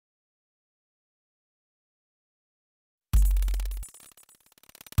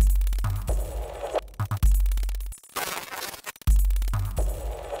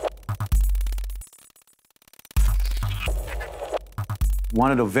One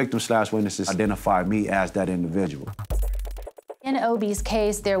of the victims/witnesses identified me as that individual. In Obie's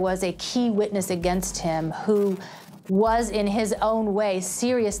case, there was a key witness against him who was, in his own way,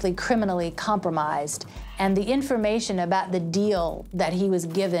 seriously criminally compromised. And the information about the deal that he was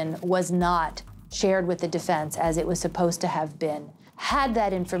given was not shared with the defense as it was supposed to have been. Had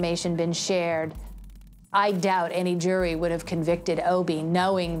that information been shared, I doubt any jury would have convicted Obie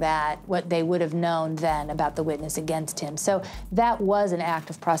knowing that what they would have known then about the witness against him. So that was an act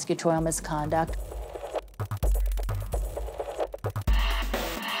of prosecutorial misconduct.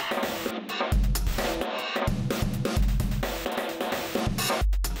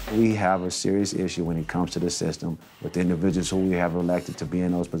 We have a serious issue when it comes to the system with the individuals who we have elected to be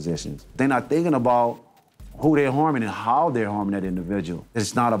in those positions. They're not thinking about who they're harming and how they're harming that individual.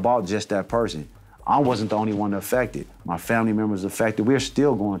 It's not about just that person. I wasn't the only one affected. My family members affected. We're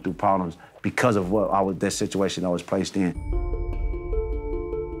still going through problems because of that situation I was placed in.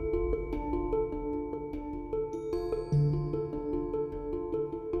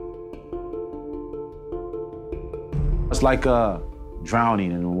 It's like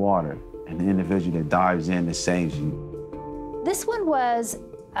drowning in the water, and the individual that dives in and saves you. This one was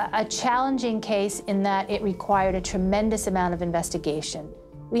a challenging case in that it required a tremendous amount of investigation.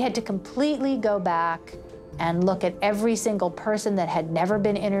 We had to completely go back and look at every single person that had never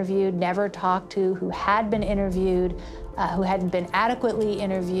been interviewed, never talked to, who had been interviewed, who hadn't been adequately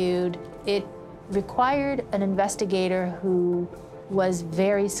interviewed. It required an investigator who was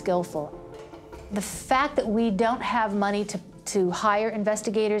very skillful. The fact that we don't have money to hire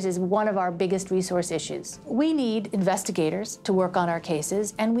investigators is one of our biggest resource issues. We need investigators to work on our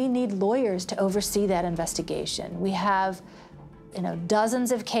cases, and we need lawyers to oversee that investigation. We have,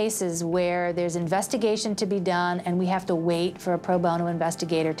 dozens of cases where there's investigation to be done, and we have to wait for a pro bono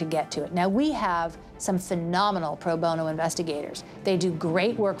investigator to get to it. Now, we have some phenomenal pro bono investigators. They do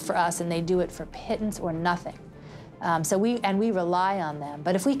great work for us, and they do it for pittance or nothing. So we rely on them.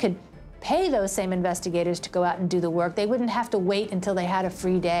 But if we could pay those same investigators to go out and do the work, they wouldn't have to wait until they had a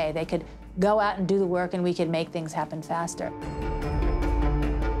free day. They could go out and do the work, and we could make things happen faster.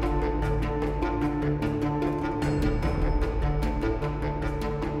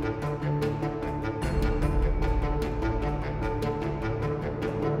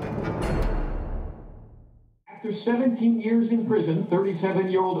 After 17 years in prison,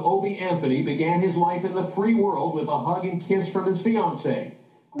 37-year-old Obie Anthony began his life in the free world with a hug and kiss from his fiancée.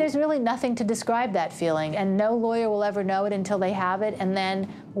 There's really nothing to describe that feeling, and no lawyer will ever know it until they have it. And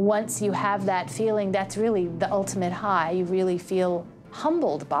then once you have that feeling, that's really the ultimate high. You really feel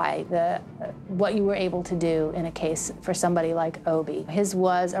humbled by what you were able to do in a case for somebody like Obie. His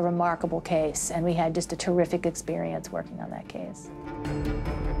was a remarkable case, and we had just a terrific experience working on that case.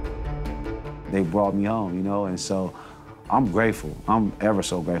 They brought me home, and so I'm grateful. I'm ever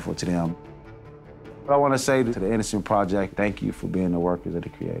so grateful to them. I want to say to the Innocence Project, thank you for being the workers of the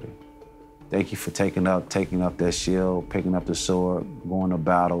Creator. Thank you for taking up that shield, picking up the sword, going to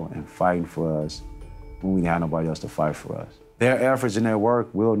battle, and fighting for us when we didn't have nobody else to fight for us. Their efforts and their work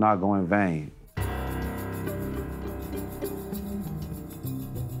will not go in vain.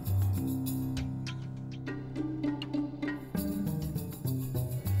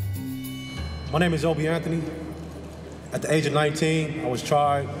 My name is Obie Anthony. At the age of 19, I was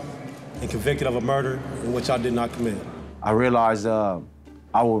tried and convicted of a murder in which I did not commit. I realized I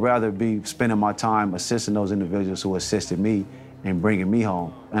would rather be spending my time assisting those individuals who assisted me and bringing me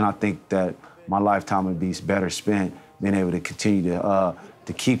home. And I think that my lifetime would be better spent being able to continue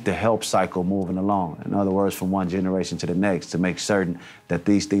to keep the help cycle moving along. In other words, from one generation to the next, to make certain that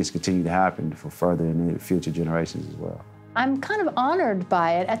these things continue to happen for further and future generations as well. I'm kind of honored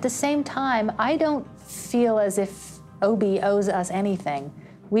by it. At the same time, I don't feel as if Obie owes us anything.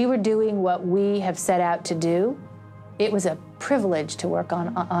 We were doing what we have set out to do. It was a privilege to work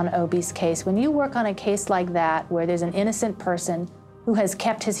on Obie's case. When you work on a case like that, where there's an innocent person who has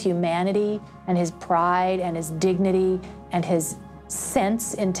kept his humanity and his pride and his dignity and his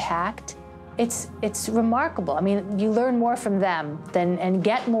sense intact, it's remarkable. I mean, you learn more from them and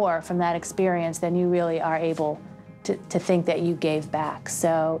get more from that experience than you really are able to think that you gave back.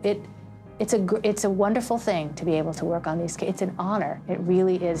 So it's a wonderful thing to be able to work on these cases. It's an honor. It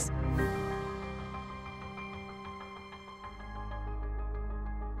really is.